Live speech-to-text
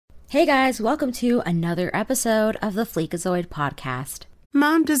Hey guys, welcome to another episode of the Fleekazoid podcast.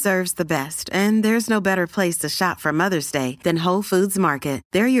 Mom deserves the best, and there's no better place to shop for Mother's Day than Whole Foods Market.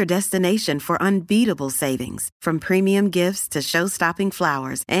 They're your destination for unbeatable savings, from premium gifts to show-stopping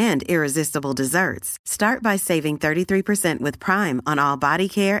flowers and irresistible desserts. Start by saving 33% with Prime on all body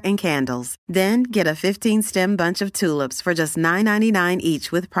care and candles. Then get a 15-stem bunch of tulips for just $9.99 each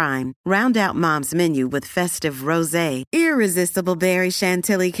with Prime. Round out Mom's menu with festive rosé, irresistible berry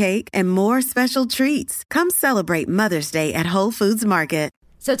chantilly cake, and more special treats. Come celebrate Mother's Day at Whole Foods Market.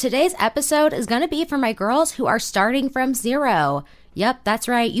 So today's episode is going to be for my girls who are starting from zero. Yep, that's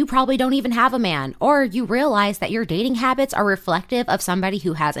right. You probably don't even have a man, or you realize that your dating habits are reflective of somebody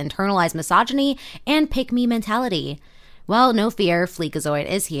who has internalized misogyny and pick-me mentality. Well, no fear, Fleekazoid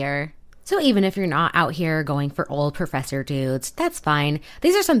is here. So even if you're not out here going for old professor dudes, that's fine.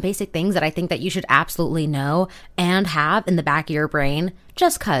 These are some basic things that I think that you should absolutely know and have in the back of your brain,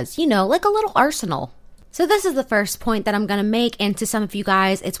 just cause, like a little arsenal. So this is the first point that I'm going to make, and to some of you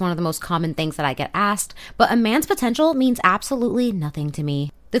guys, it's one of the most common things that I get asked, but a man's potential means absolutely nothing to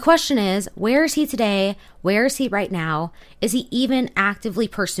me. The question is, where is he today? Where is he right now? Is he even actively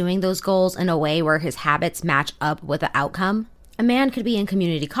pursuing those goals in a way where his habits match up with the outcome? A man could be in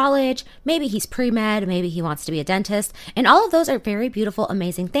community college, maybe he's pre-med, maybe he wants to be a dentist, and all of those are very beautiful,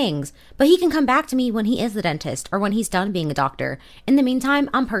 amazing things. But he can come back to me when he is the dentist or when he's done being a doctor. In the meantime,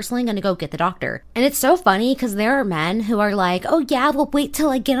 I'm personally going to go get the doctor. And it's so funny because there are men who are like, oh yeah, well wait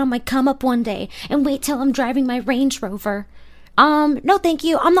till I get on my come up one day and wait till I'm driving my Range Rover. No thank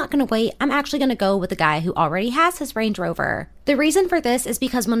you, I'm not gonna wait. I'm actually gonna go with the guy who already has his Range Rover. The reason for this is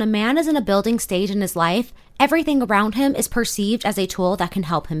because when a man is in a building stage in his life, everything around him is perceived as a tool that can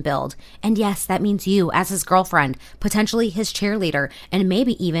help him build. And yes, that means you as his girlfriend, potentially his cheerleader, and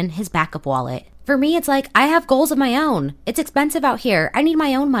maybe even his backup wallet. For me, it's like, I have goals of my own. It's expensive out here. I need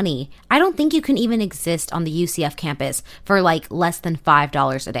my own money. I don't think you can even exist on the UCF campus for like less than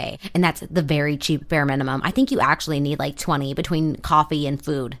 $5 a day. And that's the very cheap bare minimum. I think you actually need like 20 between coffee and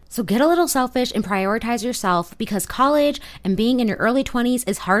food. So get a little selfish and prioritize yourself, because college and being in your early 20s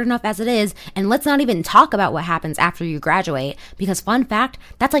is hard enough as it is. And let's not even talk about what happens after you graduate, because fun fact,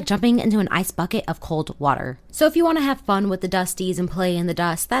 that's like jumping into an ice bucket of cold water. So if you want to have fun with the dusties and play in the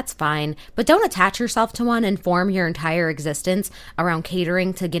dust, that's fine. But don't attach yourself to one and form your entire existence around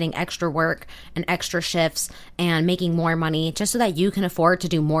catering to getting extra work and extra shifts and making more money just so that you can afford to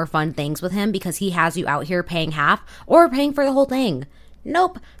do more fun things with him because he has you out here paying half or paying for the whole thing.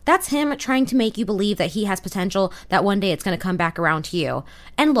 Nope, that's him trying to make you believe that he has potential, that one day it's going to come back around to you.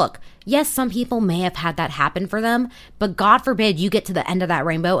 And look, yes, some people may have had that happen for them, but God forbid you get to the end of that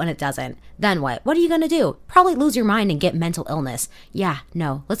rainbow and it doesn't. Then what? What are you going to do? Probably lose your mind and get mental illness. Yeah,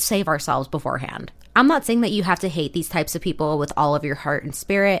 no, let's save ourselves beforehand. I'm not saying that you have to hate these types of people with all of your heart and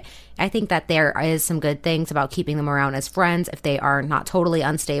spirit. I think that there is some good things about keeping them around as friends if they are not totally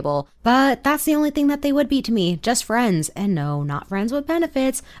unstable. But that's the only thing that they would be to me, just friends. And no, not friends with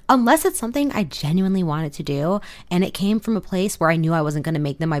benefits, unless it's something I genuinely wanted to do and it came from a place where I knew I wasn't going to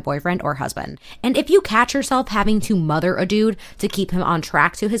make them my boyfriend or husband. And if you catch yourself having to mother a dude to keep him on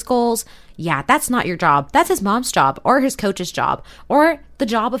track to his goals, yeah, that's not your job. That's his mom's job or his coach's job or the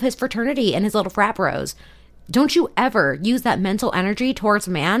job of his fraternity and his little frat bros. Don't you ever use that mental energy towards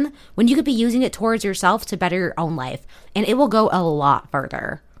a man when you could be using it towards yourself to better your own life, and it will go a lot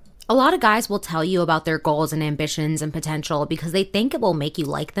further. A lot of guys will tell you about their goals and ambitions and potential because they think it will make you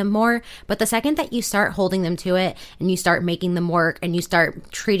like them more. But the second that you start holding them to it and you start making them work and you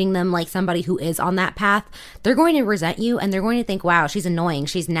start treating them like somebody who is on that path, they're going to resent you and they're going to think, wow, she's annoying,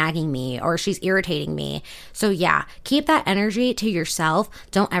 she's nagging me, or she's irritating me. So yeah, keep that energy to yourself.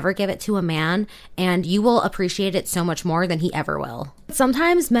 Don't ever give it to a man, and you will appreciate it so much more than he ever will.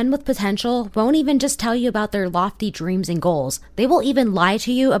 Sometimes men with potential won't even just tell you about their lofty dreams and goals. They will even lie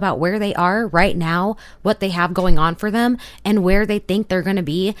to you about where they are right now, what they have going on for them, and where they think they're going to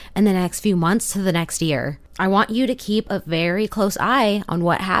be in the next few months to the next year. I want you to keep a very close eye on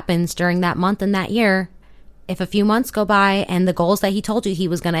what happens during that month and that year. If a few months go by and the goals that he told you he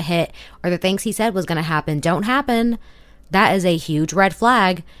was going to hit or the things he said was going to happen don't happen, that is a huge red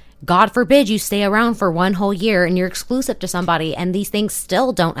flag. God forbid you stay around for one whole year and you're exclusive to somebody and these things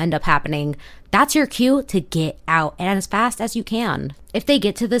still don't end up happening. That's your cue to get out, and as fast as you can. If they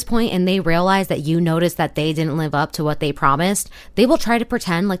get to this point and they realize that you noticed that they didn't live up to what they promised, they will try to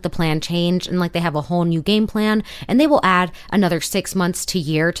pretend like the plan changed and like they have a whole new game plan, and they will add another 6 months to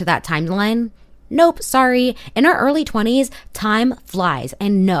year to that timeline. Nope, sorry. In our early 20s, time flies.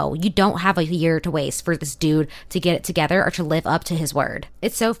 And no, you don't have a year to waste for this dude to get it together or to live up to his word.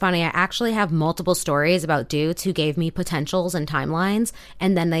 It's so funny. I actually have multiple stories about dudes who gave me potentials and timelines,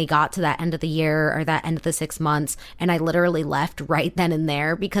 and then they got to that end of the year or that end of the 6 months, and I literally left right then and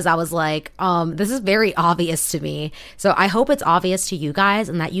there because I was like, this is very obvious to me. So I hope it's obvious to you guys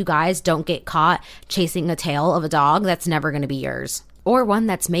and that you guys don't get caught chasing a tail of a dog that's never going to be yours. Or one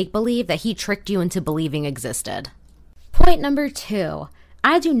that's make-believe that he tricked you into believing existed. Point number 2,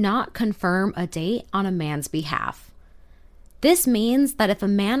 I do not confirm a date on a man's behalf. This means that if a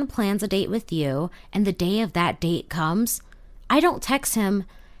man plans a date with you and the day of that date comes, I don't text him,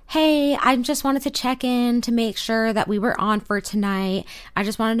 hey, I just wanted to check in to make sure that we were on for tonight. I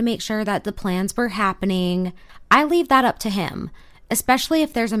just wanted to make sure that the plans were happening. I leave that up to him. Especially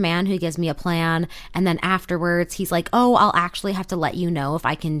if there's a man who gives me a plan and then afterwards he's like, oh, I'll actually have to let you know if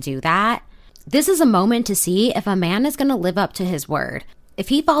I can do that. This is a moment to see if a man is going to live up to his word. If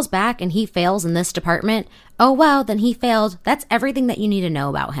he falls back and he fails in this department, oh well, then he failed. That's everything that you need to know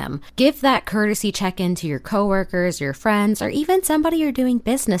about him. Give that courtesy check-in to your coworkers, your friends, or even somebody you're doing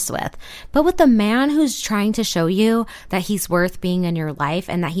business with. But with the man who's trying to show you that he's worth being in your life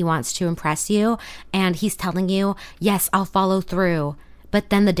and that he wants to impress you, and he's telling you, yes, I'll follow through, but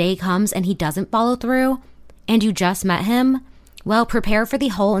then the day comes and he doesn't follow through, and you just met him, well, prepare for the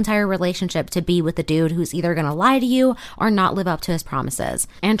whole entire relationship to be with the dude who's either going to lie to you or not live up to his promises.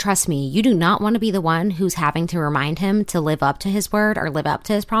 And trust me, you do not want to be the one who's having to remind him to live up to his word or live up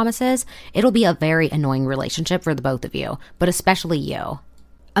to his promises. It'll be a very annoying relationship for the both of you, but especially you.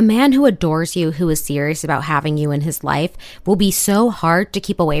 A man who adores you, who is serious about having you in his life, will be so hard to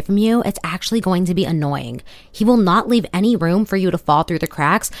keep away from you, it's actually going to be annoying. He will not leave any room for you to fall through the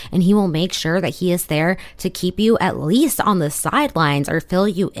cracks, and he will make sure that he is there to keep you at least on the sidelines or fill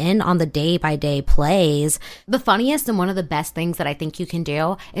you in on the day-by-day plays. The funniest and one of the best things that I think you can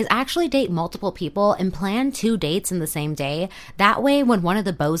do is actually date multiple people and plan 2 dates in the same day. That way, when one of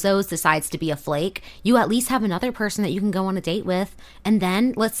the bozos decides to be a flake, you at least have another person that you can go on a date with, and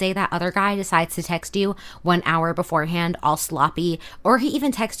then let's say that other guy decides to text you 1 hour beforehand, all sloppy, or he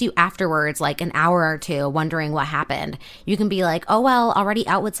even texts you afterwards, like an hour or 2, wondering what happened. You can be like, oh well, already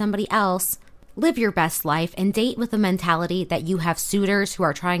out with somebody else. Live your best life and date with the mentality that you have suitors who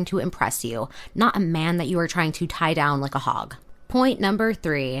are trying to impress you, not a man that you are trying to tie down like a hog. Point number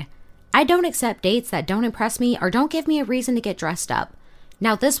 3, I don't accept dates that don't impress me or don't give me a reason to get dressed up.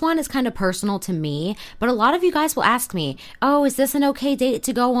 Now, this one is kind of personal to me, but a lot of you guys will ask me, oh, is this an okay date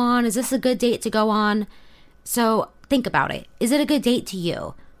to go on? Is this a good date to go on? So think about it. Is it a good date to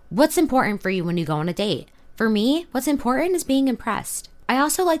you? What's important for you when you go on a date? For me, what's important is being impressed. I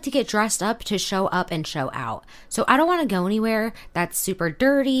also like to get dressed up to show up and show out. So I don't want to go anywhere that's super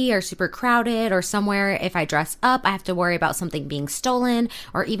dirty or super crowded, or somewhere if I dress up, I have to worry about something being stolen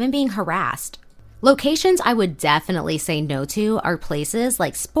or even being harassed. Locations I would definitely say no to are places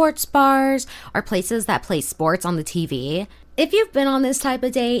like sports bars or places that play sports on the TV. If you've been on this type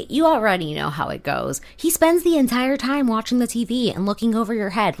of date, you already know how it goes. He spends the entire time watching the TV and looking over your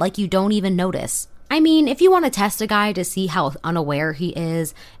head like you don't even notice. I mean, if you want to test a guy to see how unaware he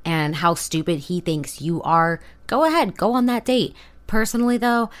is and how stupid he thinks you are, go ahead, go on that date. Personally,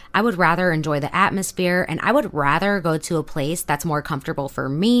 though, I would rather enjoy the atmosphere, and I would rather go to a place that's more comfortable for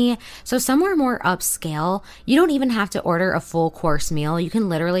me. So somewhere more upscale. You don't even have to order a full course meal. You can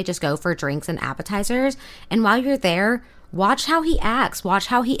literally just go for drinks and appetizers. And while you're there, watch how he acts. Watch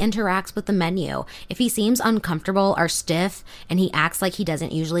how he interacts with the menu. If he seems uncomfortable or stiff and he acts like he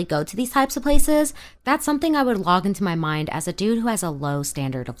doesn't usually go to these types of places, that's something I would log into my mind as a dude who has a low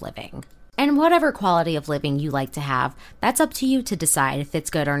standard of living. And whatever quality of living you like to have, that's up to you to decide if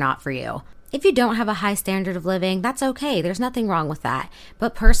it's good or not for you. If you don't have a high standard of living, that's okay. There's nothing wrong with that.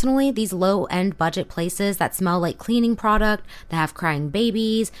 But personally, these low-end budget places that smell like cleaning product, that have crying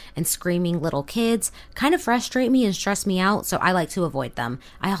babies and screaming little kids, kind of frustrate me and stress me out, so I like to avoid them.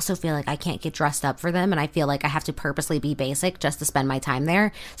 I also feel like I can't get dressed up for them, and I feel like I have to purposely be basic just to spend my time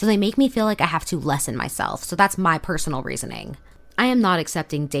there, so they make me feel like I have to lessen myself. So that's my personal reasoning. I am not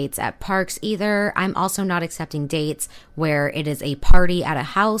accepting dates at parks either. I'm also not accepting dates where it is a party at a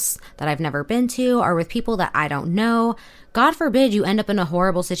house that I've never been to or with people that I don't know. God forbid you end up in a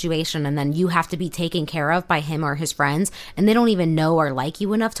horrible situation and then you have to be taken care of by him or his friends and they don't even know or like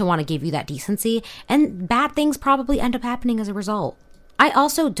you enough to want to give you that decency, and bad things probably end up happening as a result. I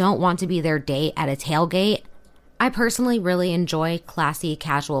also don't want to be their date at a tailgate. I personally really enjoy classy,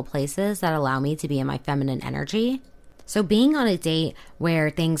 casual places that allow me to be in my feminine energy. So being on a date where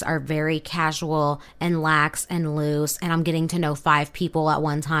things are very casual and lax and loose, and I'm getting to know 5 people at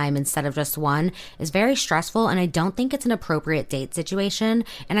one time instead of just one, is very stressful, and I don't think it's an appropriate date situation,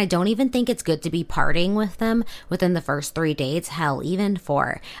 and I don't even think it's good to be partying with them within the first 3 dates, hell, even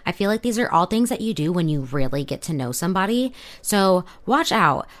 4. I feel like these are all things that you do when you really get to know somebody. So watch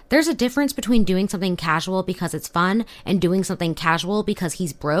out. There's a difference between doing something casual because it's fun and doing something casual because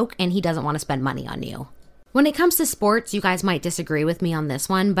he's broke and he doesn't want to spend money on you. When it comes to sports, you guys might disagree with me on this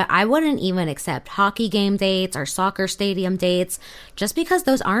one, but I wouldn't even accept hockey game dates or soccer stadium dates just because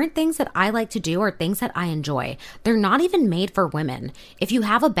those aren't things that I like to do or things that I enjoy. They're not even made for women. If you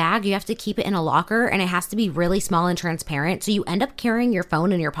have a bag, you have to keep it in a locker and it has to be really small and transparent, so you end up carrying your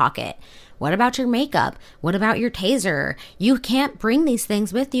phone in your pocket. What about your makeup? What about your taser? You can't bring these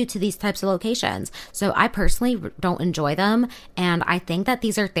things with you to these types of locations. So I personally don't enjoy them. And I think that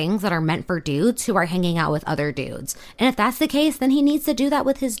these are things that are meant for dudes who are hanging out with other dudes. And if that's the case, then he needs to do that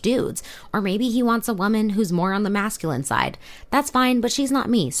with his dudes. Or maybe he wants a woman who's more on the masculine side. That's fine, but she's not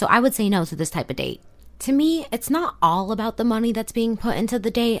me. So I would say no to this type of date. To me, it's not all about the money that's being put into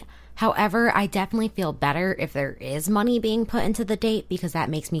the date. However, I definitely feel better if there is money being put into the date because that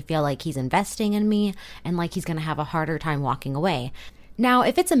makes me feel like he's investing in me and like he's going to have a harder time walking away. Now,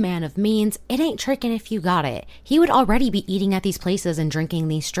 if it's a man of means, it ain't tricking if you got it. He would already be eating at these places and drinking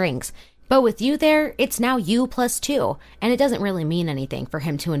these drinks. But with you there, it's now you plus 2, and it doesn't really mean anything for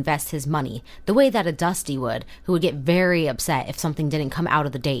him to invest his money, the way that a Dusty would, who would get very upset if something didn't come out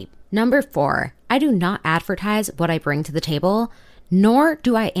of the date. Number 4, I do not advertise what I bring to the table, nor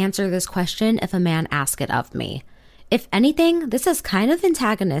do I answer this question if a man asks it of me. If anything, this is kind of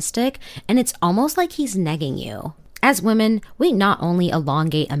antagonistic, and it's almost like he's negging you. As women, we not only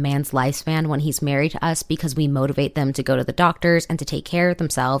elongate a man's lifespan when he's married to us because we motivate them to go to the doctors and to take care of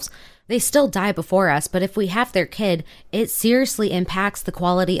themselves, they still die before us, but if we have their kid, it seriously impacts the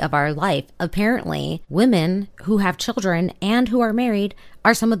quality of our life. Apparently, women who have children and who are married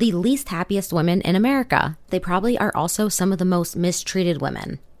are some of the least happiest women in America. They probably are also some of the most mistreated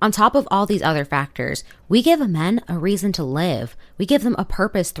women. On top of all these other factors, we give men a reason to live. We give them a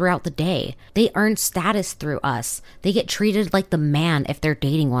purpose throughout the day. They earn status through us. They get treated like the man if they're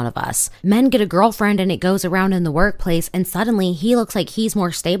dating one of us. Men get a girlfriend and it goes around in the workplace and suddenly he looks like he's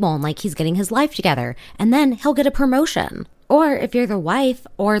more stable and like he's getting his life together. And then he'll get a promotion. Or if you're the wife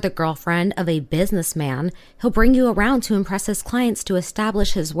or the girlfriend of a businessman, he'll bring you around to impress his clients, to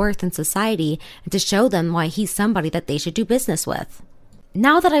establish his worth in society, and to show them why he's somebody that they should do business with.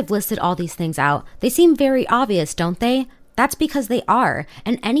 Now that I've listed all these things out, they seem very obvious, don't they? That's because they are,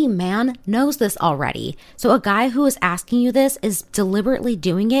 and any man knows this already. So a guy who is asking you this is deliberately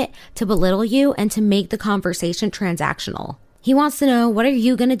doing it to belittle you and to make the conversation transactional. He wants to know, what are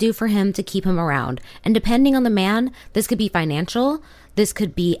you going to do for him to keep him around? And depending on the man, this could be financial, this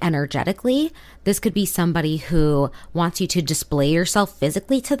could be energetically, this could be somebody who wants you to display yourself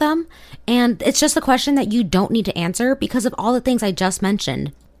physically to them. And it's just a question that you don't need to answer because of all the things I just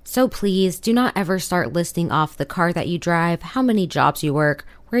mentioned. So please do not ever start listing off the car that you drive, how many jobs you work,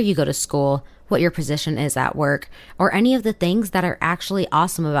 where you go to school, what your position is at work, or any of the things that are actually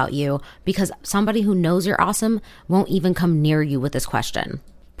awesome about you, because somebody who knows you're awesome won't even come near you with this question.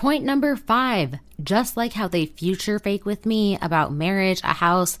 Point number 5, just like how they future fake with me about marriage, a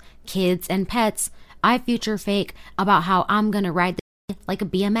house, kids, and pets, I future fake about how I'm gonna ride the like a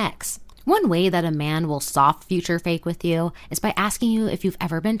BMX. One way that a man will soft future fake with you is by asking you if you've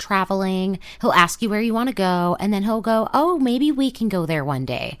ever been traveling. He'll ask you where you want to go, and then he'll go, oh, maybe we can go there one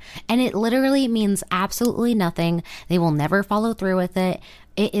day. And it literally means absolutely nothing. They will never follow through with it.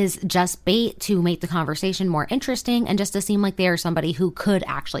 It is just bait to make the conversation more interesting and just to seem like they are somebody who could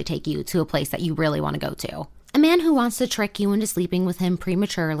actually take you to a place that you really want to go to. A man who wants to trick you into sleeping with him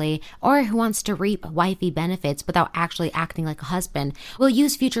prematurely, or who wants to reap wifey benefits without actually acting like a husband, will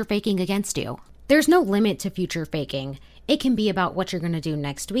use future faking against you. There's no limit to future faking. It can be about what you're going to do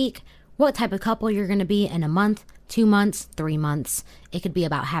next week, what type of couple you're going to be in a month, 2 months, 3 months. It could be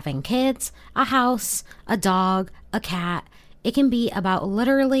about having kids, a house, a dog, a cat. It can be about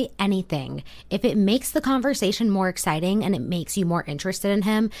literally anything. If it makes the conversation more exciting and it makes you more interested in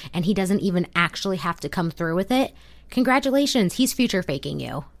him and he doesn't even actually have to come through with it, congratulations, he's future faking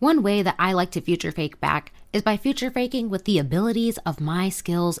you. One way that I like to future fake back is by future faking with the abilities of my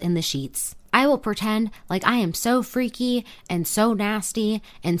skills in the sheets. I will pretend like I am so freaky and so nasty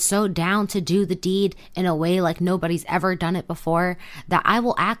and so down to do the deed in a way like nobody's ever done it before that I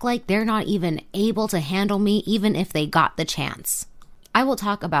will act like they're not even able to handle me even if they got the chance. I will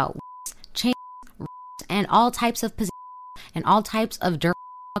talk about chains and all types of positions and all types of dirt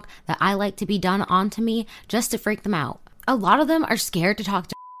that that I like to be done onto me just to freak them out. A lot of them are scared to talk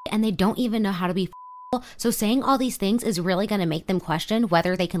to and they don't even know how to be so saying all these things is really going to make them question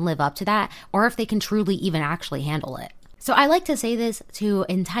whether they can live up to that or if they can truly even actually handle it. So I like to say this to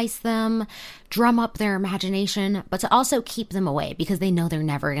entice them, drum up their imagination, but to also keep them away because they know they're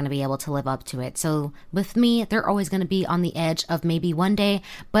never going to be able to live up to it. So with me, they're always going to be on the edge of maybe one day,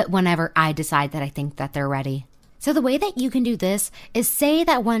 but whenever I decide that I think that they're ready. So the way that you can do this is say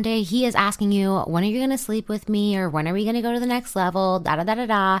that one day he is asking you, when are you going to sleep with me? Or when are we going to go to the next level?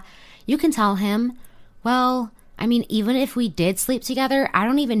 Da-da-da-da-da. You can tell him, well, I mean, even if we did sleep together, I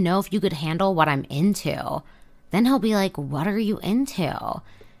don't even know if you could handle what I'm into. Then he'll be like, what are you into?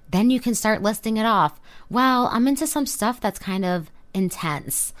 Then you can start listing it off. Well, I'm into some stuff that's kind of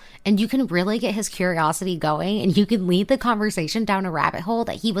intense. And you can really get his curiosity going and you can lead the conversation down a rabbit hole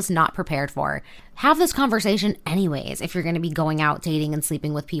that he was not prepared for. Have this conversation anyways if you're going to be going out dating and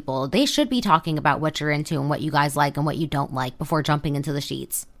sleeping with people. They should be talking about what you're into and what you guys like and what you don't like before jumping into the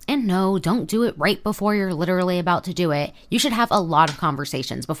sheets. And no, don't do it right before you're literally about to do it. You should have a lot of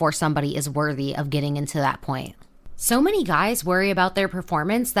conversations before somebody is worthy of getting into that point. So many guys worry about their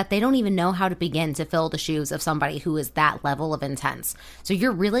performance that they don't even know how to begin to fill the shoes of somebody who is that level of intense. So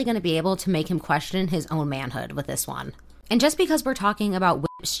you're really going to be able to make him question his own manhood with this one. And just because we're talking about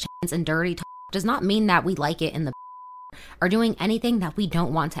whips, chins, and dirty talk does not mean that we like it in the or doing anything that we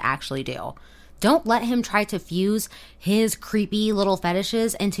don't want to actually do. Don't let him try to fuse his creepy little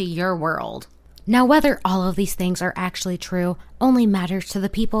fetishes into your world. Now, whether all of these things are actually true only matters to the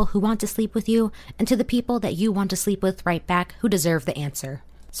people who want to sleep with you and to the people that you want to sleep with right back who deserve the answer.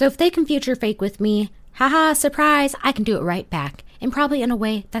 So if they can future fake with me, haha, surprise, I can do it right back, and probably in a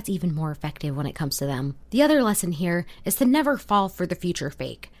way that's even more effective when it comes to them. The other lesson here is to never fall for the future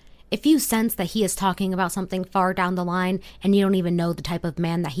fake. If you sense that he is talking about something far down the line and you don't even know the type of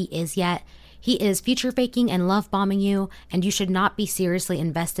man that he is yet, he is future faking and love bombing you, and you should not be seriously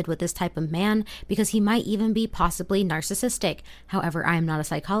invested with this type of man because he might even be possibly narcissistic. However, I am not a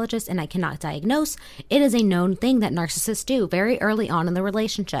psychologist and I cannot diagnose. It is a known thing that narcissists do very early on in the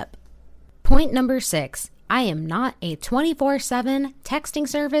relationship. Point number 6. I am not a 24/7 texting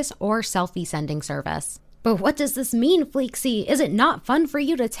service or selfie sending service. But what does this mean, Fleeksy? Is it not fun for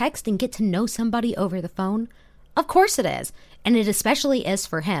you to text and get to know somebody over the phone? Of course it is, and it especially is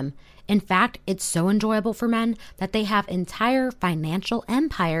for him. In fact, it's so enjoyable for men that they have entire financial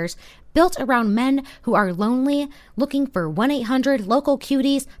empires built around men who are lonely, looking for 1-800 local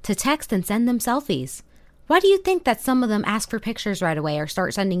cuties to text and send them selfies. Why do you think that some of them ask for pictures right away or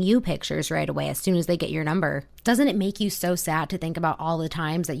start sending you pictures right away as soon as they get your number? Doesn't it make you so sad to think about all the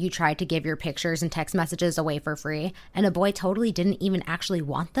times that you tried to give your pictures and text messages away for free and a boy totally didn't even actually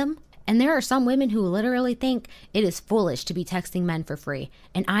want them? And there are some women who literally think it is foolish to be texting men for free,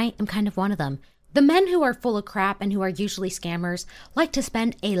 and I am kind of one of them. The men who are full of crap and who are usually scammers like to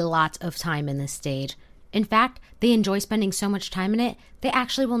spend a lot of time in this stage. In fact, they enjoy spending so much time in it, they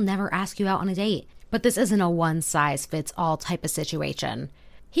actually will never ask you out on a date. But this isn't a one-size-fits-all type of situation.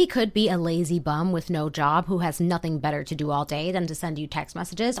 He could be a lazy bum with no job who has nothing better to do all day than to send you text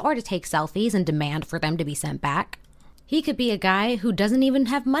messages or to take selfies and demand for them to be sent back. He could be a guy who doesn't even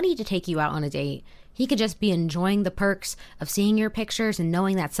have money to take you out on a date. He could just be enjoying the perks of seeing your pictures and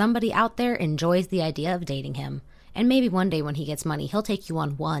knowing that somebody out there enjoys the idea of dating him. And maybe one day when he gets money, he'll take you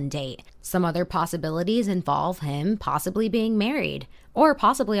on one date. Some other possibilities involve him possibly being married or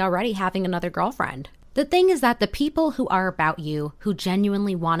possibly already having another girlfriend. The thing is that the people who are about you, who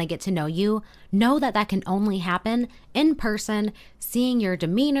genuinely want to get to know you, know that that can only happen in person, seeing your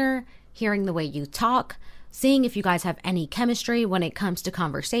demeanor, hearing the way you talk, seeing if you guys have any chemistry when it comes to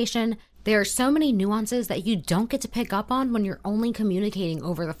conversation. There are so many nuances that you don't get to pick up on when you're only communicating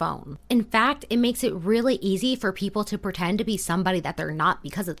over the phone. In fact, it makes it really easy for people to pretend to be somebody that they're not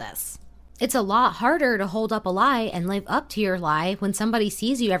because of this. It's a lot harder to hold up a lie and live up to your lie when somebody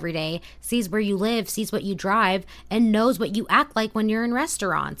sees you every day, sees where you live, sees what you drive, and knows what you act like when you're in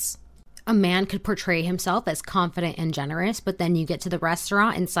restaurants. A man could portray himself as confident and generous, but then you get to the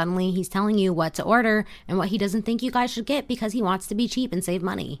restaurant and suddenly he's telling you what to order and what he doesn't think you guys should get because he wants to be cheap and save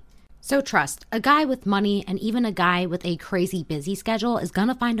money. So trust, a guy with money and even a guy with a crazy busy schedule is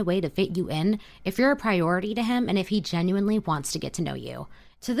gonna find a way to fit you in if you're a priority to him and if he genuinely wants to get to know you.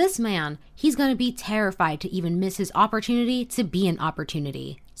 To this man, he's gonna be terrified to even miss his opportunity to be an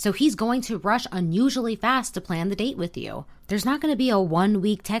opportunity. So he's going to rush unusually fast to plan the date with you. There's not gonna be a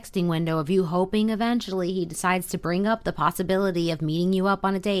 1-week texting window of you hoping eventually he decides to bring up the possibility of meeting you up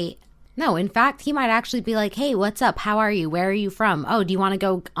on a date. No, in fact, he might actually be like, hey, what's up? How are you? Where are you from? Oh, do you want to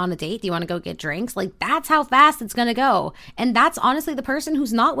go on a date? Do you want to go get drinks? Like, that's how fast it's going to go. And that's honestly the person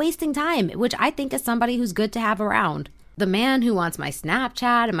who's not wasting time, which I think is somebody who's good to have around. The man who wants my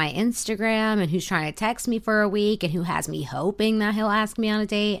Snapchat and my Instagram and who's trying to text me for a week and who has me hoping that he'll ask me on a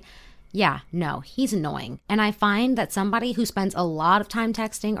date. Yeah, no, he's annoying. And I find that somebody who spends a lot of time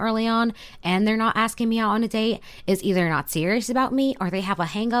texting early on and they're not asking me out on a date is either not serious about me or they have a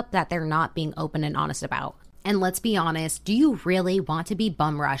hang up that they're not being open and honest about. And let's be honest, do you really want to be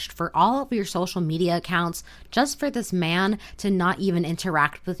bum rushed for all of your social media accounts just for this man to not even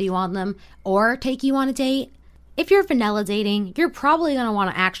interact with you on them or take you on a date? If you're vanilla dating, you're probably going to want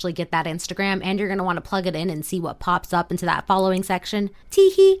to actually get that Instagram and you're going to want to plug it in and see what pops up into that following section.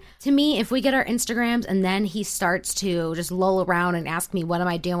 Teehee. To me, if we get our Instagrams and then he starts to just lull around and ask me what am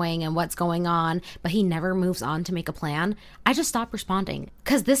I doing and what's going on, but he never moves on to make a plan, I just stop responding.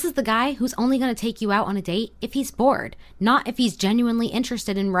 Because this is the guy who's only going to take you out on a date if he's bored, not if he's genuinely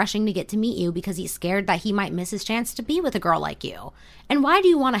interested in rushing to get to meet you because he's scared that he might miss his chance to be with a girl like you. And why do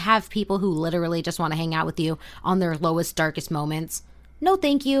you want to have people who literally just want to hang out with you on their lowest, darkest moments? No,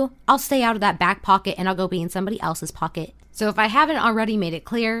 thank you. I'll stay out of that back pocket and I'll go be in somebody else's pocket. So if I haven't already made it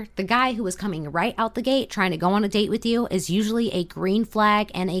clear, the guy who is coming right out the gate trying to go on a date with you is usually a green flag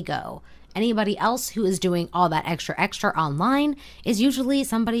and a go. Anybody else who is doing all that extra online is usually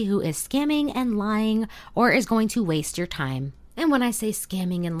somebody who is scamming and lying or is going to waste your time. And when I say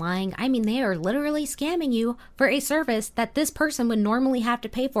scamming and lying, I mean they are literally scamming you for a service that this person would normally have to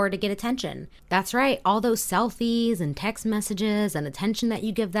pay for to get attention. That's right, all those selfies and text messages and attention that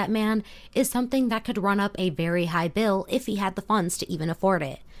you give that man is something that could run up a very high bill if he had the funds to even afford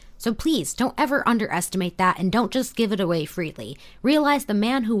it. So please, don't ever underestimate that and don't just give it away freely. Realize the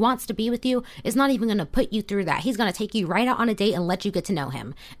man who wants to be with you is not even going to put you through that. He's going to take you right out on a date and let you get to know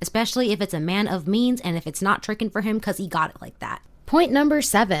him, especially if it's a man of means and if it's not tricking for him because he got it like that. Point number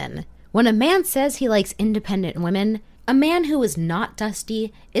 7. When a man says he likes independent women, a man who is not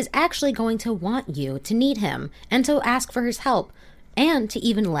dusty is actually going to want you to need him and to ask for his help and to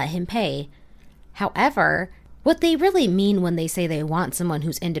even let him pay. However, what they really mean when they say they want someone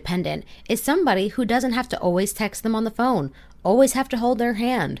who's independent is somebody who doesn't have to always text them on the phone, always have to hold their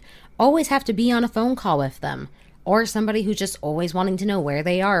hand, always have to be on a phone call with them, or somebody who's just always wanting to know where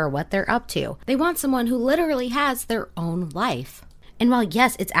they are or what they're up to. They want someone who literally has their own life. And while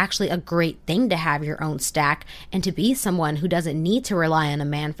yes, it's actually a great thing to have your own stack and to be someone who doesn't need to rely on a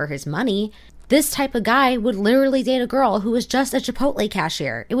man for his money, this type of guy would literally date a girl who is just a Chipotle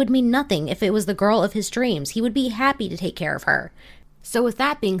cashier. It would mean nothing if it was the girl of his dreams. He would be happy to take care of her. So with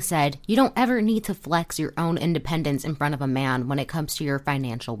that being said, you don't ever need to flex your own independence in front of a man when it comes to your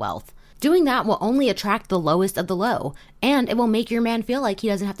financial wealth. Doing that will only attract the lowest of the low, and it will make your man feel like he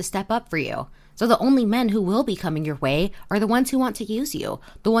doesn't have to step up for you. So the only men who will be coming your way are the ones who want to use you,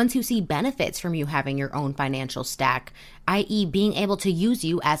 the ones who see benefits from you having your own financial stack, i.e. being able to use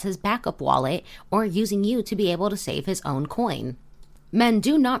you as his backup wallet or using you to be able to save his own coin. Men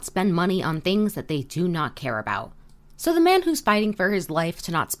do not spend money on things that they do not care about. So the man who's fighting for his life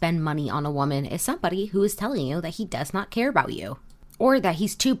to not spend money on a woman is somebody who is telling you that he does not care about you, or that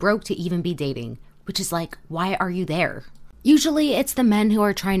he's too broke to even be dating, which is like, why are you there? Usually it's the men who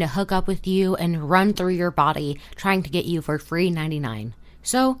are trying to hook up with you and run through your body, trying to get you for free 99.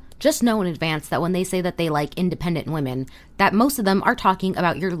 So just know in advance that when they say that they like independent women, that most of them are talking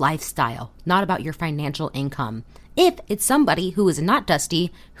about your lifestyle, not about your financial income. If it's somebody who is not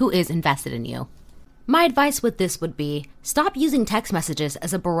dusty, who is invested in you. My advice with this would be, stop using text messages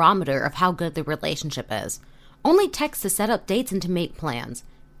as a barometer of how good the relationship is. Only text to set up dates and to make plans.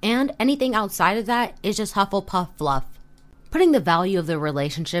 And anything outside of that is just Hufflepuff fluff. Putting the value of the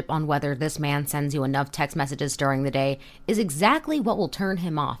relationship on whether this man sends you enough text messages during the day is exactly what will turn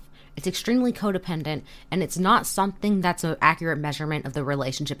him off. It's extremely codependent, and it's not something that's an accurate measurement of the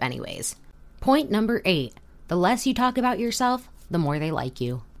relationship anyways. Point number 8. The less you talk about yourself, the more they like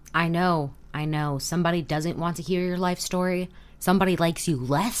you. I know. Somebody doesn't want to hear your life story. Somebody likes you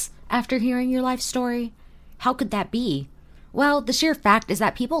less after hearing your life story. How could that be? Well, the sheer fact is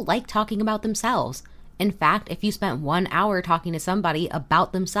that people like talking about themselves. In fact, if you spent 1 hour talking to somebody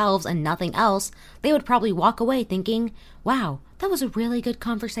about themselves and nothing else, they would probably walk away thinking, wow, that was a really good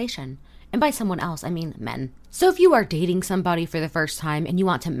conversation. And by someone else, I mean men. So if you are dating somebody for the first time and you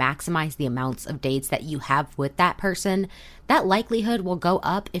want to maximize the amounts of dates that you have with that person, that likelihood will go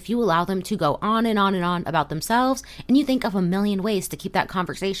up if you allow them to go on and on and on about themselves and you think of a million ways to keep that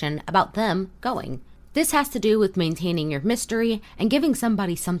conversation about them going. This has to do with maintaining your mystery and giving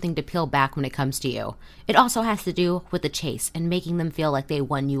somebody something to peel back when it comes to you. It also has to do with the chase and making them feel like they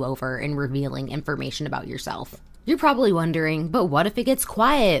won you over and revealing information about yourself. You're probably wondering, but what if it gets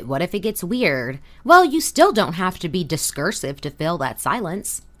quiet? What if it gets weird? Well, you still don't have to be discursive to fill that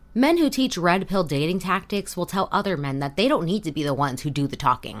silence. Men who teach red pill dating tactics will tell other men that they don't need to be the ones who do the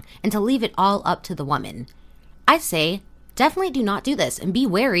talking and to leave it all up to the woman. I say, definitely do not do this and be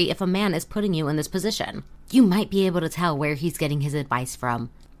wary if a man is putting you in this position. You might be able to tell where he's getting his advice from.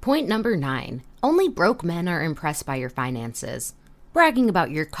 Point number 9. Only broke men are impressed by your finances. Bragging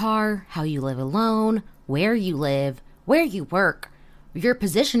about your car, how you live alone, where you live, where you work, your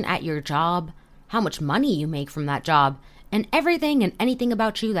position at your job, how much money you make from that job, and everything and anything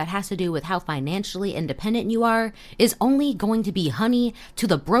about you that has to do with how financially independent you are is only going to be honey to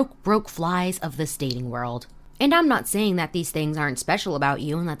the broke flies of this dating world. And I'm not saying that these things aren't special about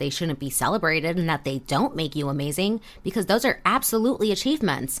you and that they shouldn't be celebrated and that they don't make you amazing, because those are absolutely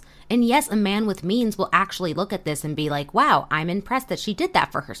achievements. And yes, a man with means will actually look at this and be like, wow, I'm impressed that she did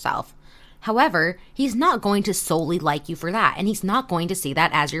that for herself. However, he's not going to solely like you for that, and he's not going to see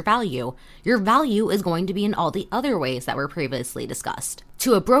that as your value. Your value is going to be in all the other ways that were previously discussed.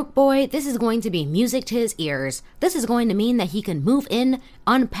 To a broke boy, this is going to be music to his ears. This is going to mean that he can move in,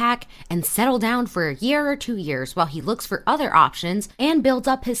 unpack, and settle down for a year or 2 years while he looks for other options and builds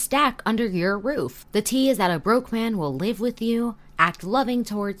up his stack under your roof. The tea is that a broke man will live with you, act loving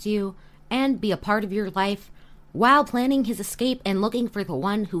towards you, and be a part of your life while planning his escape and looking for the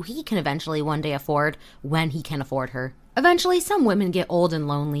one who he can eventually one day afford when he can afford her. Eventually, some women get old and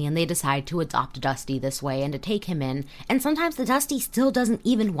lonely and they decide to adopt Dusty this way and to take him in, and sometimes the Dusty still doesn't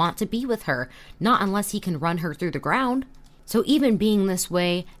even want to be with her, not unless he can run her through the ground. So even being this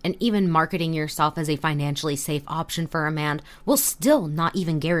way and even marketing yourself as a financially safe option for a man will still not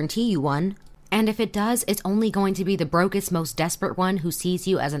even guarantee you one. And if it does, it's only going to be the brokest, most desperate one who sees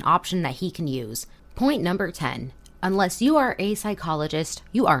you as an option that he can use. Point number 10. Unless you are a psychologist,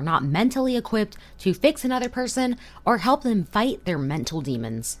 you are not mentally equipped to fix another person or help them fight their mental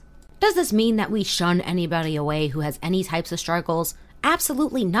demons. Does this mean that we shun anybody away who has any types of struggles?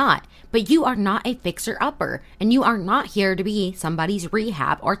 Absolutely not. But you are not a fixer-upper, and you are not here to be somebody's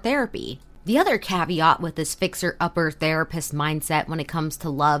rehab or therapy. The other caveat with this fixer-upper therapist mindset when it comes to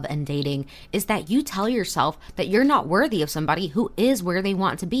love and dating is that you tell yourself that you're not worthy of somebody who is where they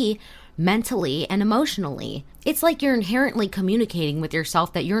want to be mentally and emotionally. It's like you're inherently communicating with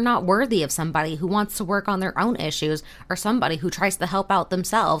yourself that you're not worthy of somebody who wants to work on their own issues or somebody who tries to help out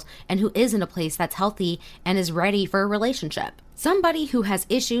themselves and who is in a place that's healthy and is ready for a relationship. Somebody who has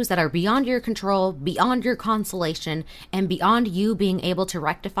issues that are beyond your control, beyond your consolation, and beyond you being able to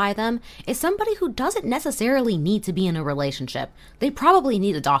rectify them is somebody who doesn't necessarily need to be in a relationship. They probably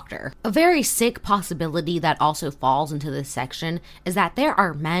need a doctor. A very sick possibility that also falls into this section is that there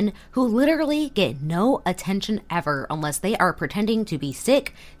are men who literally get no attention ever unless they are pretending to be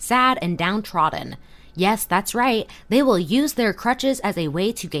sick, sad, and downtrodden. Yes, that's right. They will use their crutches as a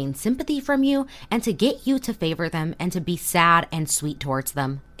way to gain sympathy from you and to get you to favor them and to be sad and sweet towards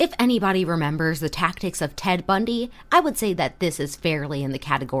them. If anybody remembers the tactics of Ted Bundy, I would say that this is fairly in the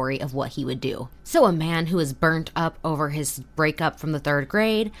category of what he would do. So a man who is burnt up over his breakup from the 3rd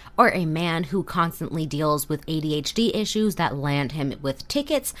grade, or a man who constantly deals with ADHD issues that land him with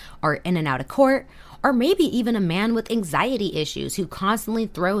tickets or in and out of court, or maybe even a man with anxiety issues who constantly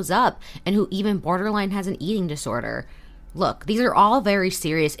throws up and who even borderline has an eating disorder. Look, these are all very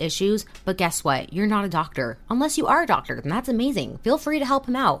serious issues, but guess what? You're not a doctor. Unless you are a doctor, then that's amazing. Feel free to help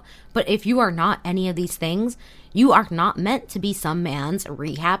him out. But if you are not any of these things, you are not meant to be some man's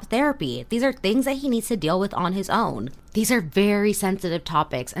rehab therapy. These are things that he needs to deal with on his own. These are very sensitive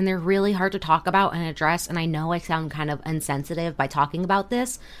topics, and they're really hard to talk about and address, and I know I sound kind of insensitive by talking about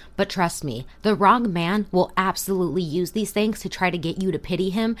this, but trust me, the wrong man will absolutely use these things to try to get you to pity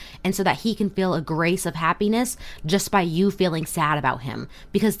him, and so that he can feel a grace of happiness just by you feeling sad about him.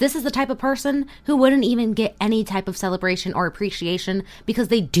 Because this is the type of person who wouldn't even get any type of celebration or appreciation because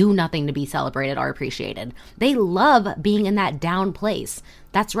they do nothing to be celebrated or appreciated. They love being in that down place.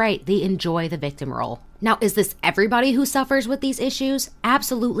 That's right, they enjoy the victim role. Now, is this everybody who suffers with these issues?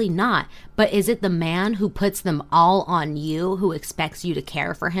 Absolutely not. But is it the man who puts them all on you, who expects you to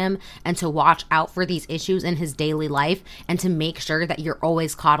care for him and to watch out for these issues in his daily life and to make sure that you're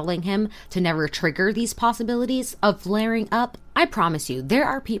always coddling him to never trigger these possibilities of flaring up? I promise you, there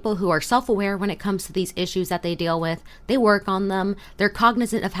are people who are self-aware when it comes to these issues that they deal with. They work on them, they're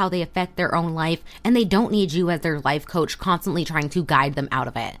cognizant of how they affect their own life, and they don't need you as their life coach constantly trying to guide them out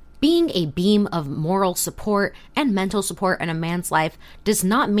of it. Being a beam of moral support and mental support in a man's life does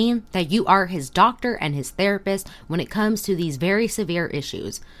not mean that you are his doctor and his therapist when it comes to these very severe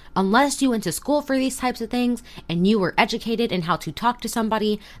issues. Unless you went to school for these types of things and you were educated in how to talk to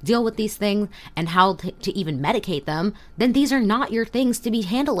somebody, deal with these things, and how to even medicate them, then these are not your things to be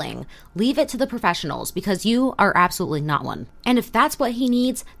handling. Leave it to the professionals because you are absolutely not one. And if that's what he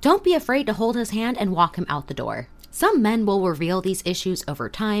needs, don't be afraid to hold his hand and walk him out the door. Some men will reveal these issues over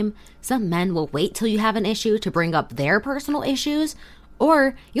time. Some men will wait till you have an issue to bring up their personal issues.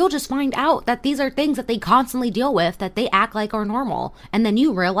 Or you'll just find out that these are things that they constantly deal with that they act like are normal. And then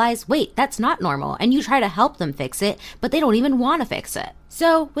you realize, wait, that's not normal. And you try to help them fix it, but they don't even want to fix it.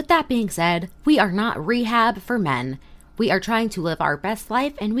 So with that being said, we are not rehab for men. We are trying to live our best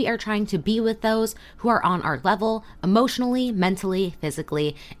life, and we are trying to be with those who are on our level, emotionally, mentally,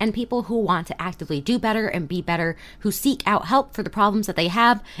 physically, and people who want to actively do better and be better, who seek out help for the problems that they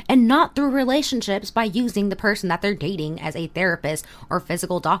have, and not through relationships by using the person that they're dating as a therapist or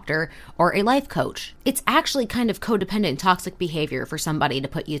physical doctor or a life coach. It's actually kind of codependent toxic behavior for somebody to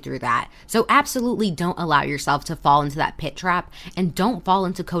put you through that. So absolutely don't allow yourself to fall into that pit trap, and don't fall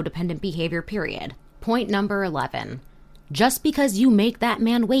into codependent behavior, period. Point number 11. Just because you make that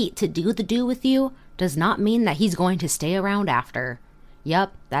man wait to do the do with you does not mean that he's going to stay around after.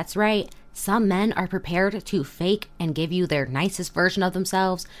 Yup, that's right. Some men are prepared to fake and give you their nicest version of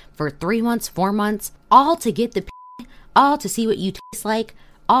themselves for 3 months, 4 months, all to get the all to see what you taste like,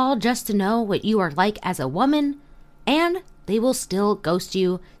 all just to know what you are like as a woman, and they will still ghost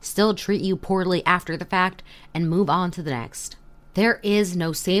you, still treat you poorly after the fact, and move on to the next. There is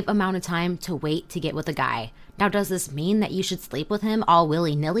no safe amount of time to wait to get with a guy. Now, does this mean that you should sleep with him all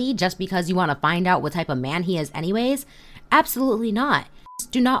willy-nilly just because you want to find out what type of man he is anyways? Absolutely not.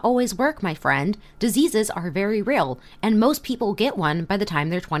 Do not always work, my friend. Diseases are very real, and most people get one by the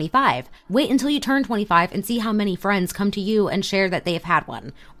time they're 25. Wait until you turn 25 and see how many friends come to you and share that they've had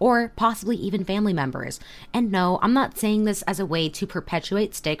one, or possibly even family members. And no, I'm not saying this as a way to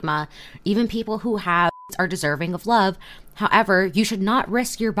perpetuate stigma. Even people who have are deserving of love. However, you should not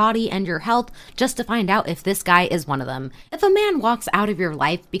risk your body and your health just to find out if this guy is one of them. If a man walks out of your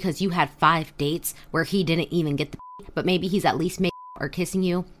life because you had 5 dates where he didn't even get the but maybe he's at least making or kissing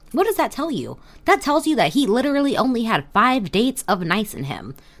you, what does that tell you? That tells you that he literally only had 5 dates of nice in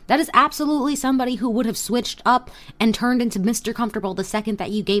him. That is absolutely somebody who would have switched up and turned into Mr. Comfortable the second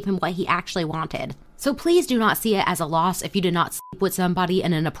that you gave him what he actually wanted. So please do not see it as a loss if you did not sleep with somebody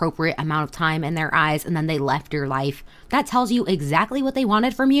in an appropriate amount of time in their eyes and then they left your life. That tells you exactly what they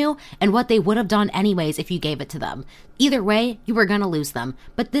wanted from you and what they would have done anyways if you gave it to them. Either way, you were gonna lose them.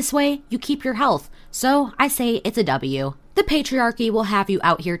 But this way, you keep your health. So I say it's a W. The patriarchy will have you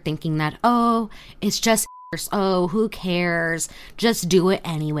out here thinking that, oh, it's just oh, who cares? Just do it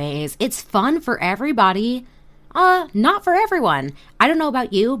anyways. It's fun for everybody. Not for everyone. I don't know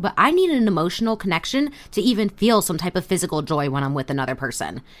about you, but I need an emotional connection to even feel some type of physical joy when I'm with another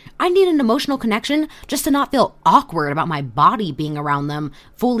person. I need an emotional connection just to not feel awkward about my body being around them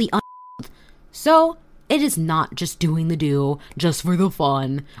fully So, it is not just doing the do just for the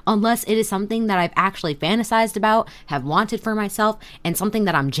fun, unless it is something that I've actually fantasized about, have wanted for myself, and something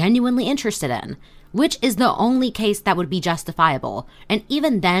that I'm genuinely interested in, which is the only case that would be justifiable. And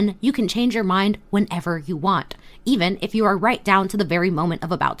even then, you can change your mind whenever you want, even if you are right down to the very moment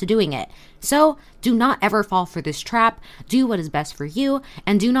of about to doing it. So do not ever fall for this trap. Do what is best for you,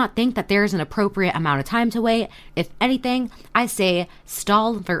 and do not think that there is an appropriate amount of time to wait. If anything, I say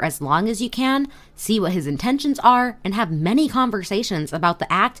stall for as long as you can, see what his intentions are, and have many conversations about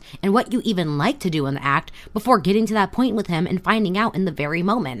the act and what you even like to do in the act before getting to that point with him and finding out in the very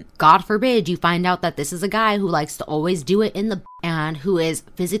moment. God forbid you find out that this is a guy who likes to always do it in the and who is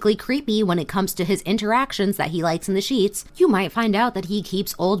physically creepy when it comes to his interactions that he likes in the sheets. You might find out that he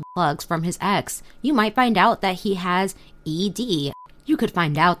keeps old plugs from his ex. You might find out that he has ED. You could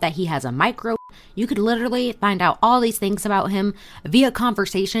find out that he has a micro. You could literally find out all these things about him via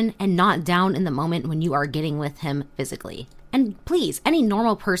conversation and not down in the moment when you are getting with him physically. And please, any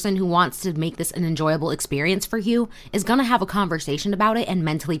normal person who wants to make this an enjoyable experience for you is gonna have a conversation about it and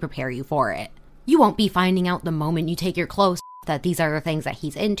mentally prepare you for it. You won't be finding out the moment you take your clothes that these are the things that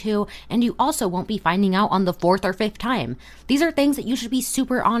he's into, and you also won't be finding out on the 4th or 5th time. These are things that you should be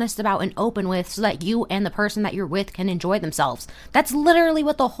super honest about and open with so that you and the person that you're with can enjoy themselves. That's literally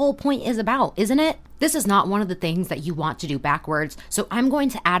what the whole point is about, isn't it? This is not one of the things that you want to do backwards, so I'm going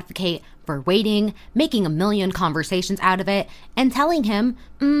to advocate for waiting, making a million conversations out of it, and telling him,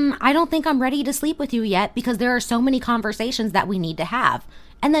 I don't think I'm ready to sleep with you yet because there are so many conversations that we need to have.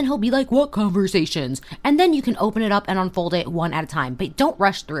 And then he'll be like, what conversations? And then you can open it up and unfold it one at a time, but don't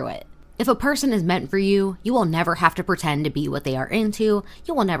rush through it. If a person is meant for you, you will never have to pretend to be what they are into.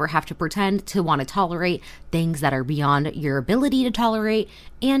 You will never have to pretend to want to tolerate things that are beyond your ability to tolerate.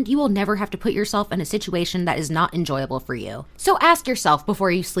 And you will never have to put yourself in a situation that is not enjoyable for you. So ask yourself before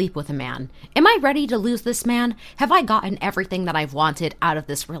you sleep with a man, am I ready to lose this man? Have I gotten everything that I've wanted out of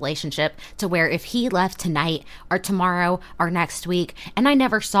this relationship to where if he left tonight or tomorrow or next week and I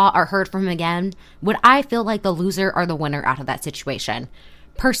never saw or heard from him again, would I feel like the loser or the winner out of that situation?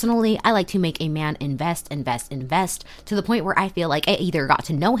 Personally, I like to make a man invest to the point where I feel like I either got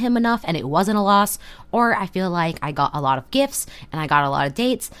to know him enough and it wasn't a loss, or I feel like I got a lot of gifts and I got a lot of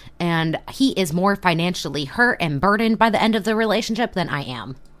dates and he is more financially hurt and burdened by the end of the relationship than I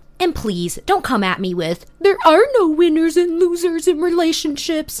am. And please, don't come at me with, there are no winners and losers in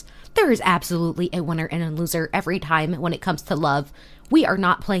relationships. There is absolutely a winner and a loser every time when it comes to love. We are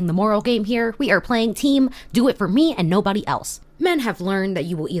not playing the moral game here. We are playing team, do it for me and nobody else. Men have learned that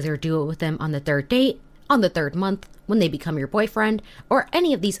you will either do it with them on the third date, on the third month, when they become your boyfriend, or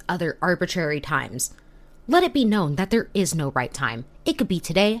any of these other arbitrary times. Let it be known that there is no right time. It could be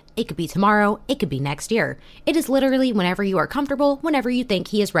today, it could be tomorrow, it could be next year. It is literally whenever you are comfortable, whenever you think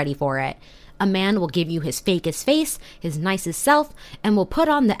he is ready for it. A man will give you his fakest face, his nicest self, and will put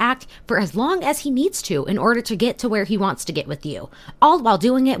on the act for as long as he needs to in order to get to where he wants to get with you, all while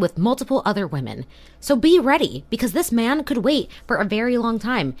doing it with multiple other women. So be ready, because this man could wait for a very long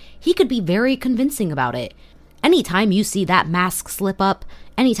time. He could be very convincing about it. Anytime you see that mask slip up,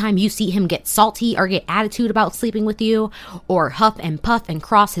 anytime you see him get salty or get attitude about sleeping with you, or huff and puff and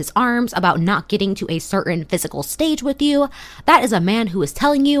cross his arms about not getting to a certain physical stage with you, that is a man who is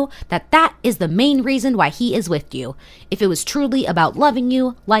telling you that that is the main reason why he is with you. If it was truly about loving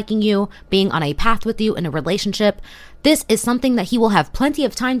you, liking you, being on a path with you in a relationship, this is something that he will have plenty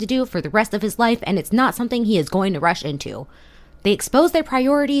of time to do for the rest of his life, and it's not something he is going to rush into. They expose their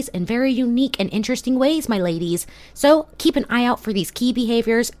priorities in very unique and interesting ways, my ladies. So keep an eye out for these key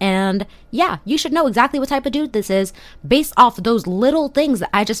behaviors, and yeah, you should know exactly what type of dude this is based off those little things that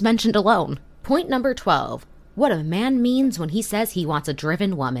I just mentioned alone. Point number 12. What a man means when he says he wants a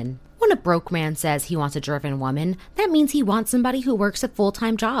driven woman. When a broke man says he wants a driven woman, that means he wants somebody who works a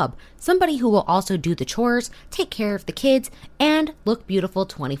full-time job, somebody who will also do the chores, take care of the kids, and look beautiful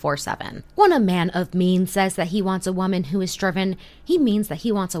 24/7. When a man of means says that he wants a woman who is driven, he means that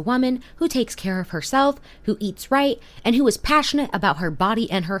he wants a woman who takes care of herself, who eats right, and who is passionate about her body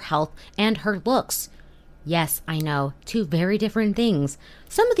and her health and her looks. Yes, I know, two very different things.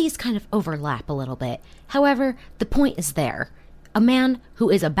 Some of these kind of overlap a little bit. However, the point is there. A man who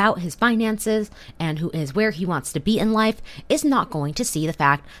is about his finances and who is where he wants to be in life is not going to see the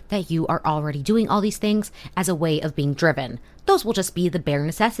fact that you are already doing all these things as a way of being driven. Those will just be the bare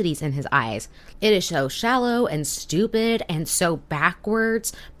necessities in his eyes. It is so shallow and stupid and so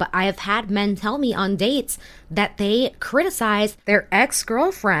backwards, but I have had men tell me on dates that they criticize their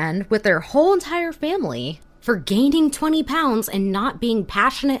ex-girlfriend with their whole entire family for gaining 20 pounds and not being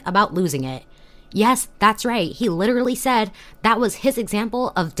passionate about losing it. Yes, that's right. He literally said that was his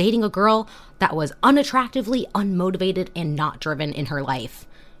example of dating a girl that was unattractively unmotivated and not driven in her life,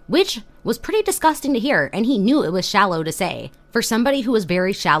 which was pretty disgusting to hear, and he knew it was shallow to say. For somebody who was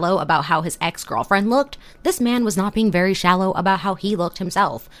very shallow about how his ex-girlfriend looked, this man was not being very shallow about how he looked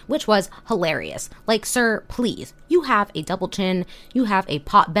himself, which was hilarious. Like, sir, please, you have a double chin, you have a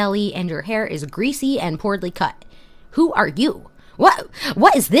pot belly, and your hair is greasy and poorly cut. Who are you?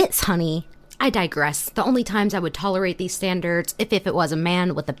 What is this, honey? I digress. The only times I would tolerate these standards if it was a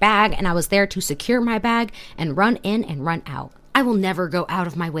man with a bag and I was there to secure my bag and run in and run out. I will never go out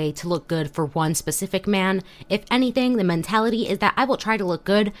of my way to look good for one specific man. If anything, the mentality is that I will try to look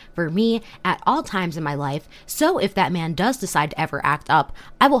good for me at all times in my life, so if that man does decide to ever act up,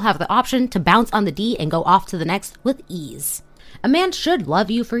 I will have the option to bounce on the D and go off to the next with ease. A man should love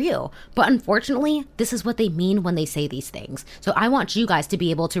you for you, but unfortunately, this is what they mean when they say these things. So I want you guys to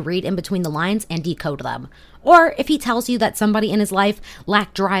be able to read in between the lines and decode them. Or if he tells you that somebody in his life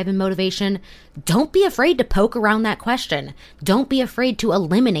lacked drive and motivation, don't be afraid to poke around that question. Don't be afraid to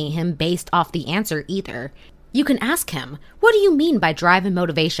eliminate him based off the answer either. You can ask him, what do you mean by drive and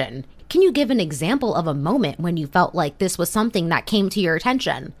motivation? Can you give an example of a moment when you felt like this was something that came to your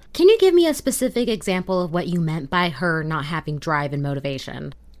attention? Can you give me a specific example of what you meant by her not having drive and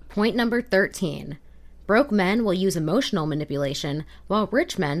motivation? Point number 13. Broke men will use emotional manipulation, while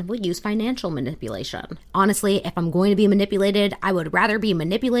rich men will use financial manipulation. Honestly, if I'm going to be manipulated, I would rather be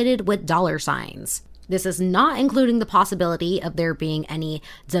manipulated with dollar signs. This is not including the possibility of there being any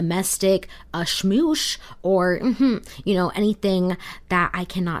domestic schmoosh or, anything that I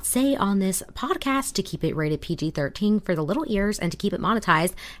cannot say on this podcast to keep it rated PG-13 for the little ears and to keep it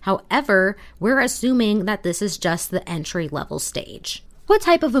monetized. However, we're assuming that this is just the entry-level stage. What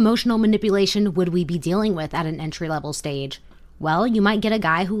type of emotional manipulation would we be dealing with at an entry-level stage? Well, you might get a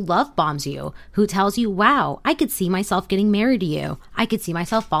guy who love bombs you, who tells you, wow, I could see myself getting married to you. I could see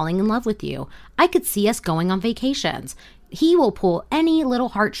myself falling in love with you. I could see us going on vacations. He will pull any little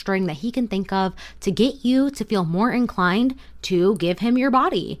heartstring that he can think of to get you to feel more inclined to give him your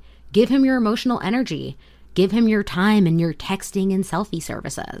body, give him your emotional energy, give him your time and your texting and selfie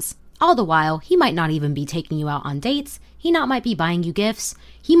services. All the while, he might not even be taking you out on dates. He might be buying you gifts.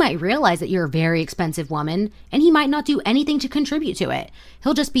 He might realize that you're a very expensive woman, and he might not do anything to contribute to it.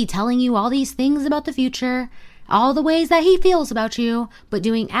 He'll just be telling you all these things about the future, all the ways that he feels about you, but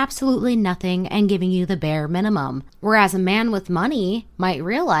doing absolutely nothing and giving you the bare minimum. Whereas a man with money might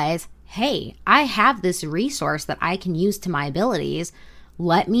realize, hey, I have this resource that I can use to my abilities.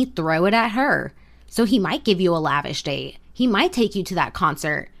 Let me throw it at her. So he might give you a lavish date. He might take you to that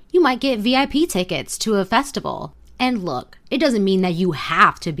concert. You might get VIP tickets to a festival. And look, it doesn't mean that you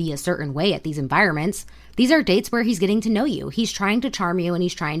have to be a certain way at these environments. These are dates where he's getting to know you. He's trying to charm you and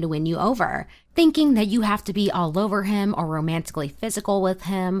he's trying to win you over. Thinking that you have to be all over him or romantically physical with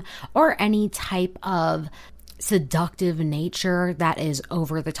him or any type of seductive nature that is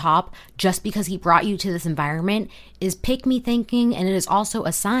over the top just because he brought you to this environment is pick-me thinking, and it is also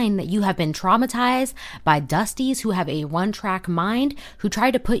a sign that you have been traumatized by dusties who have a one-track mind, who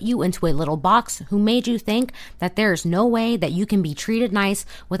try to put you into a little box, who made you think that there's no way that you can be treated nice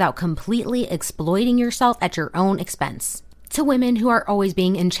without completely exploiting yourself at your own expense. To women who are always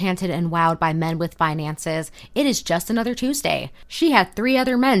being enchanted and wowed by men with finances, it is just another Tuesday. She had 3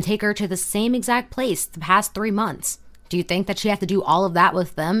 other men take her to the same exact place the past 3 months. Do you think that she had to do all of that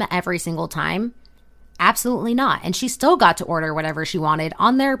with them every single time? Absolutely not. And she still got to order whatever she wanted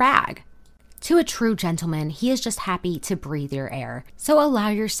on their bag. To a true gentleman, he is just happy to breathe your air. So allow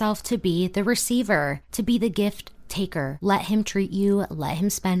yourself to be the receiver, to be the gift taker. Let him treat you, let him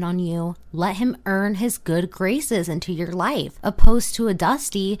spend on you, let him earn his good graces into your life, opposed to a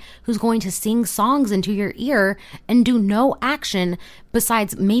dusty who's going to sing songs into your ear and do no action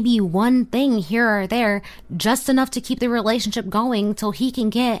besides maybe one thing here or there, just enough to keep the relationship going till he can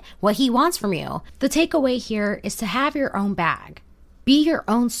get what he wants from you. The takeaway here is to have your own bag. Be your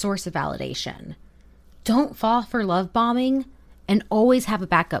own source of validation. Don't fall for love bombing, and always have a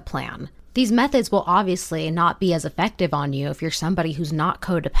backup plan. These methods will obviously not be as effective on you if you're somebody who's not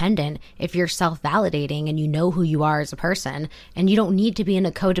codependent, if you're self-validating and you know who you are as a person, and you don't need to be in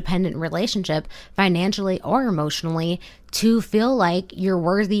a codependent relationship financially or emotionally to feel like you're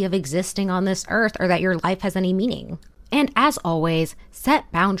worthy of existing on this earth or that your life has any meaning. And as always, set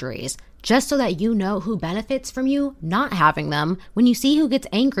boundaries, just so that you know who benefits from you not having them when you see who gets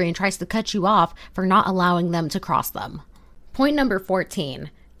angry and tries to cut you off for not allowing them to cross them. Point number 14.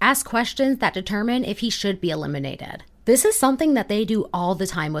 Ask questions that determine if he should be eliminated. This is something that they do all the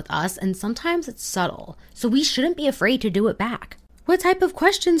time with us, and sometimes it's subtle, so we shouldn't be afraid to do it back. What type of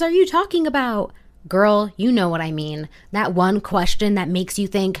questions are you talking about? Girl, you know what I mean. That one question that makes you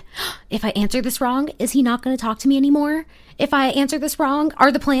think, if I answer this wrong, is he not going to talk to me anymore? If I answer this wrong,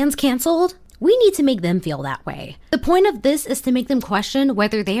 are the plans canceled? We need to make them feel that way. The point of this is to make them question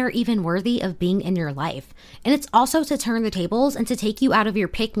whether they are even worthy of being in your life. And it's also to turn the tables and to take you out of your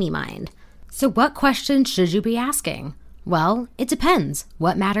pick-me mind. So what questions should you be asking? Well, it depends.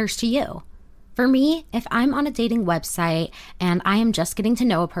 What matters to you? For me, if I'm on a dating website and I am just getting to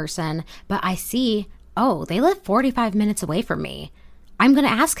know a person, but I see, oh, they live 45 minutes away from me, I'm going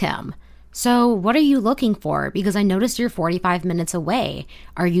to ask him, so what are you looking for? Because I noticed you're 45 minutes away.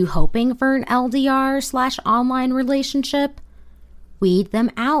 Are you hoping for an LDR/online relationship? Weed them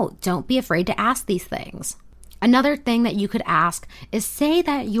out. Don't be afraid to ask these things. Another thing that you could ask is, say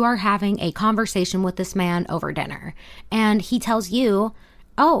that you are having a conversation with this man over dinner and he tells you,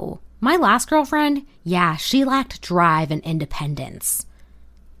 oh, my last girlfriend, yeah, she lacked drive and independence.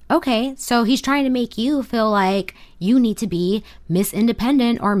 Okay, so he's trying to make you feel like you need to be Miss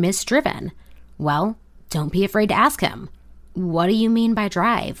Independent or Miss Driven. Well, don't be afraid to ask him. What do you mean by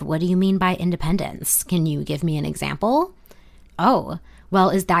drive? What do you mean by independence? Can you give me an example? Oh, well,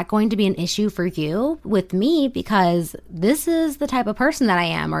 is that going to be an issue for you with me? Because this is the type of person that I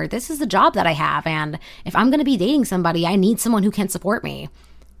am, or this is the job that I have, and if I'm going to be dating somebody, I need someone who can support me.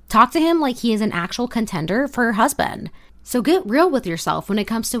 Talk to him like he is an actual contender for her husband. So get real with yourself when it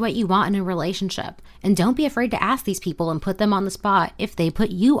comes to what you want in a relationship. And don't be afraid to ask these people and put them on the spot if they put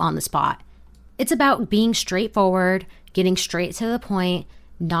you on the spot. It's about being straightforward, getting straight to the point,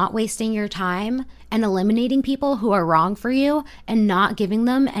 not wasting your time, and eliminating people who are wrong for you and not giving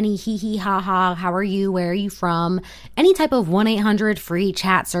them any hee ha ha, how are you, where are you from, any type of 1-800 free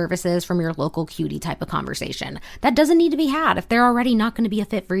chat services from your local cutie type of conversation. That doesn't need to be had if they're already not going to be a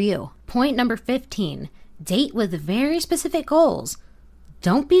fit for you. Point number 15, date with very specific goals.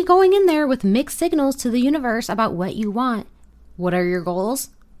 Don't be going in there with mixed signals to the universe about what you want. What are your goals?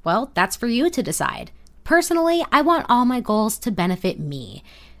 Well, that's for you to decide. Personally, I want all my goals to benefit me.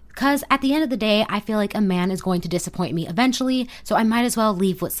 Because at the end of the day, I feel like a man is going to disappoint me eventually, so I might as well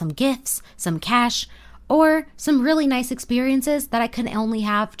leave with some gifts, some cash, or some really nice experiences that I could only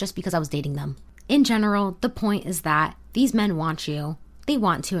have just because I was dating them. In general, the point is that these men want you, they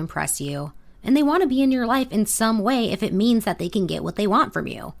want to impress you, and they want to be in your life in some way if it means that they can get what they want from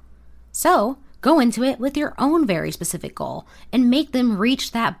you. So, go into it with your own very specific goal and make them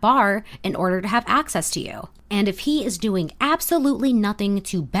reach that bar in order to have access to you. And if he is doing absolutely nothing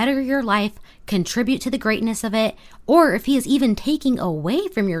to better your life, contribute to the greatness of it, or if he is even taking away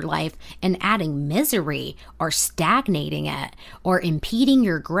from your life and adding misery or stagnating it or impeding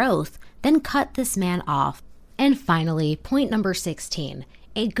your growth, then cut this man off. And finally, point number 16,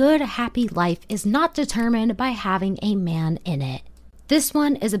 a good, happy life is not determined by having a man in it. This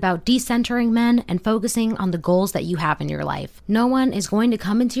one is about decentering men and focusing on the goals that you have in your life. No one is going to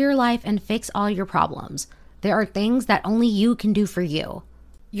come into your life and fix all your problems. There are things that only you can do for you.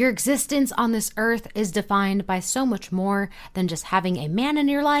 Your existence on this earth is defined by so much more than just having a man in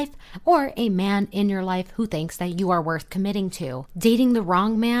your life or a man in your life who thinks that you are worth committing to. Dating the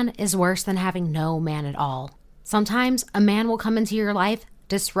wrong man is worse than having no man at all. Sometimes a man will come into your life,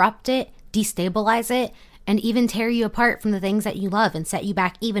 disrupt it, destabilize it, and even tear you apart from the things that you love and set you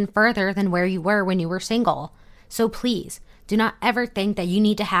back even further than where you were when you were single. So please, do not ever think that you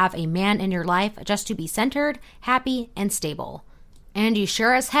need to have a man in your life just to be centered, happy, and stable. And you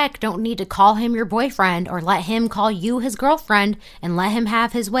sure as heck don't need to call him your boyfriend or let him call you his girlfriend and let him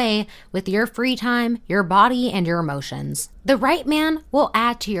have his way with your free time, your body, and your emotions. The right man will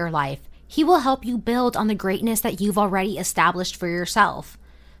add to your life. He will help you build on the greatness that you've already established for yourself.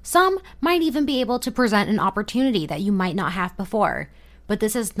 Some might even be able to present an opportunity that you might not have before. But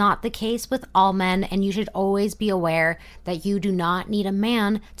this is not the case with all men, and you should always be aware that you do not need a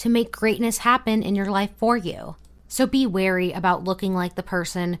man to make greatness happen in your life for you. So be wary about looking like the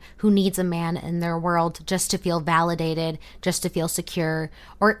person who needs a man in their world just to feel validated, just to feel secure,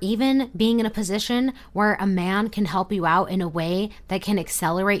 or even being in a position where a man can help you out in a way that can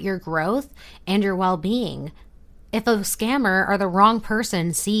accelerate your growth and your well-being. If a scammer or the wrong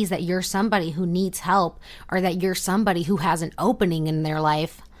person sees that you're somebody who needs help or that you're somebody who has an opening in their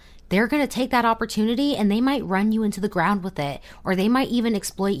life, they're going to take that opportunity and they might run you into the ground with it, or they might even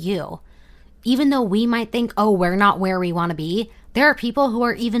exploit you. Even though we might think, oh, we're not where we want to be, there are people who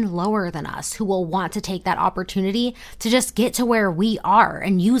are even lower than us who will want to take that opportunity to just get to where we are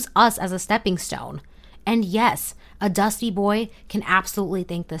and use us as a stepping stone. And yes, a dusty boy can absolutely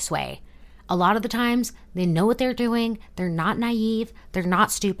think this way. A lot of the times, they know what they're doing, they're not naive, they're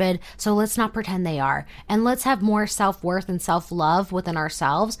not stupid, so let's not pretend they are. And let's have more self-worth and self-love within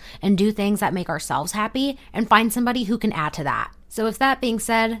ourselves and do things that make ourselves happy and find somebody who can add to that. So with that being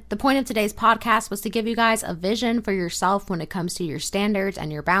said, the point of today's podcast was to give you guys a vision for yourself when it comes to your standards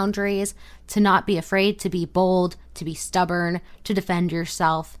and your boundaries, to not be afraid to be bold, to be stubborn, to defend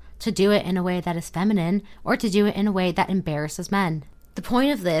yourself, to do it in a way that is feminine, or to do it in a way that embarrasses men. The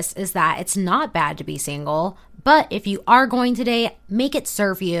point of this is that it's not bad to be single, but if you are going to date, make it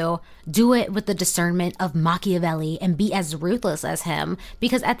serve you. Do it with the discernment of Machiavelli and be as ruthless as him,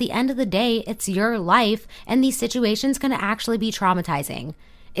 because at the end of the day, it's your life and these situations can actually be traumatizing.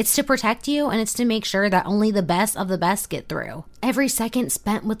 It's to protect you and it's to make sure that only the best of the best get through. Every second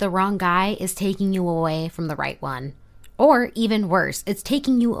spent with the wrong guy is taking you away from the right one. Or even worse, it's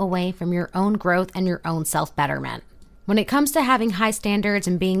taking you away from your own growth and your own self-betterment. When it comes to having high standards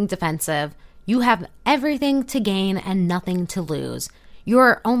and being defensive, you have everything to gain and nothing to lose. You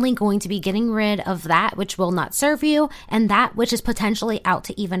are only going to be getting rid of that which will not serve you and that which is potentially out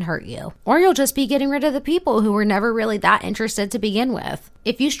to even hurt you. Or you'll just be getting rid of the people who were never really that interested to begin with.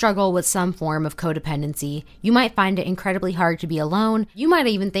 If you struggle with some form of codependency, you might find it incredibly hard to be alone. You might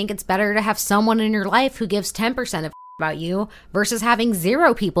even think it's better to have someone in your life who gives 10% of about you versus having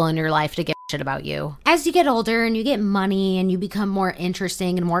 0 people in your life to give shit about you. As you get older and you get money and you become more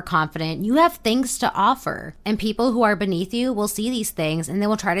interesting and more confident, you have things to offer. And people who are beneath you will see these things and they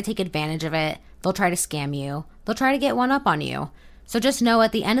will try to take advantage of it. They'll try to scam you. They'll try to get one up on you. So just know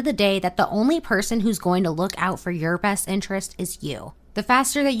at the end of the day that the only person who's going to look out for your best interest is you. The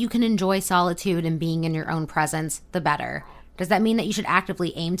faster that you can enjoy solitude and being in your own presence, the better. Does that mean that you should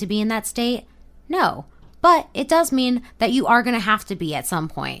actively aim to be in that state? No, but it does mean that you are going to have to be at some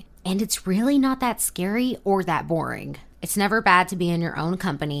point. And it's really not that scary or that boring. It's never bad to be in your own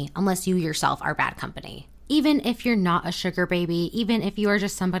company unless you yourself are bad company. Even if you're not a sugar baby, even if you are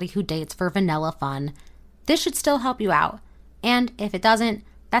just somebody who dates for vanilla fun, this should still help you out. And if it doesn't,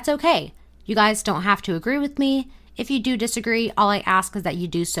 that's okay. You guys don't have to agree with me. If you do disagree, all I ask is that you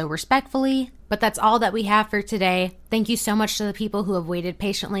do so respectfully. But that's all that we have for today. Thank you so much to the people who have waited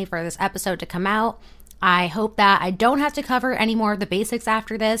patiently for this episode to come out. I hope that I don't have to cover any more of the basics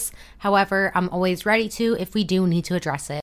after this. However, I'm always ready to if we do need to address it.